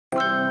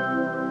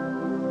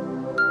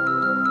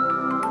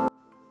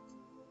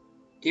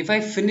If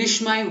I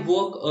finish my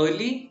work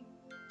early,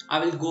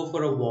 I will go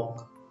for a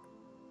walk.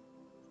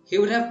 He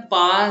would have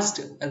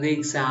passed the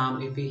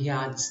exam if he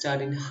had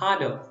studied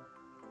harder.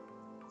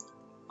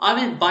 I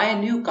will buy a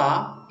new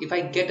car if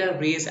I get a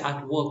raise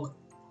at work.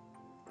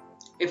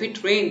 If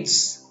it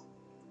rains,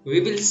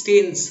 we will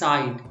stay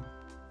inside.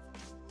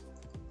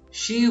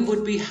 She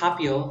would be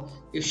happier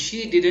if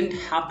she didn't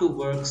have to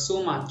work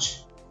so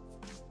much.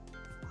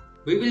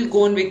 We will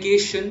go on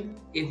vacation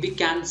if we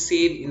can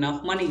save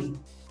enough money.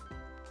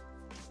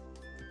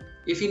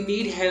 If you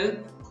need help,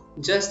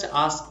 just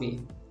ask me.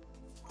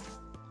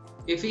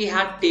 If he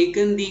had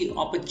taken the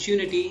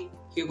opportunity,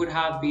 he would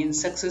have been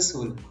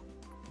successful.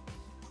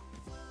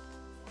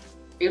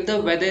 If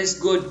the weather is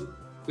good,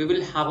 we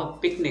will have a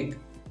picnic.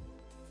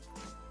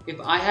 If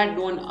I had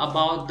known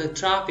about the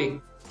traffic,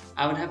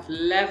 I would have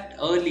left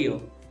earlier.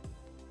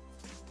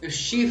 If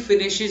she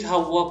finishes her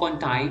work on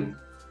time,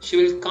 she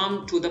will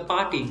come to the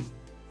party.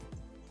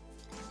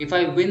 If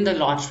I win the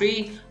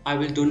lottery, I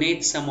will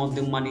donate some of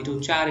the money to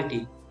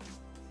charity.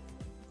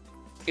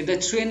 If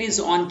the train is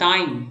on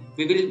time,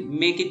 we will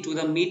make it to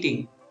the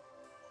meeting.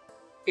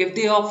 If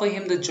they offer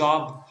him the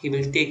job, he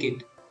will take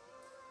it.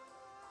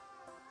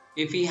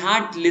 If he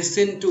had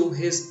listened to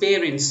his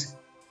parents,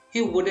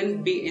 he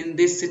wouldn't be in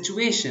this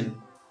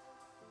situation.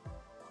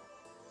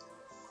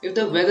 If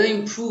the weather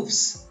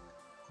improves,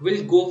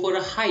 we'll go for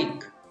a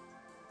hike.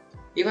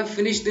 If I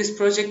finish this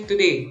project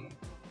today,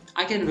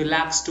 I can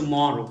relax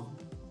tomorrow.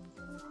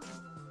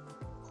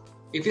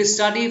 If you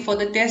study for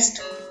the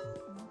test,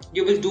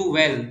 you will do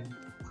well.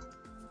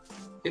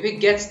 If he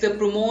gets the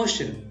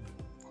promotion,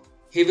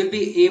 he will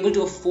be able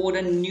to afford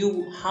a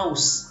new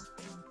house.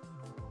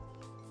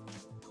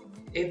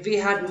 If we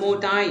had more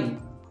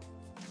time,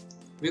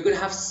 we could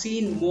have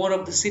seen more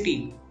of the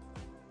city.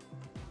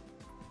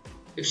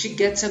 If she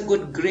gets a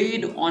good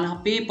grade on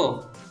her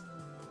paper,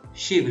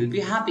 she will be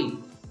happy.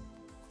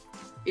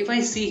 If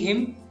I see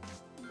him,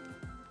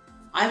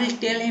 I will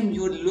tell him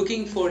you're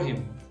looking for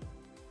him.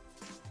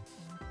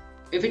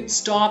 If it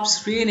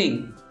stops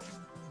raining,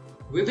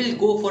 we will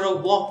go for a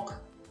walk.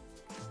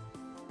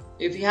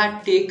 If he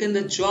had taken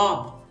the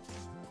job,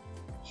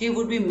 he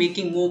would be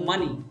making more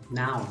money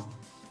now.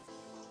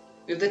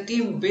 If the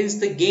team wins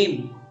the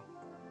game,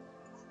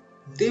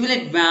 they will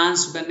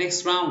advance to the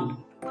next round.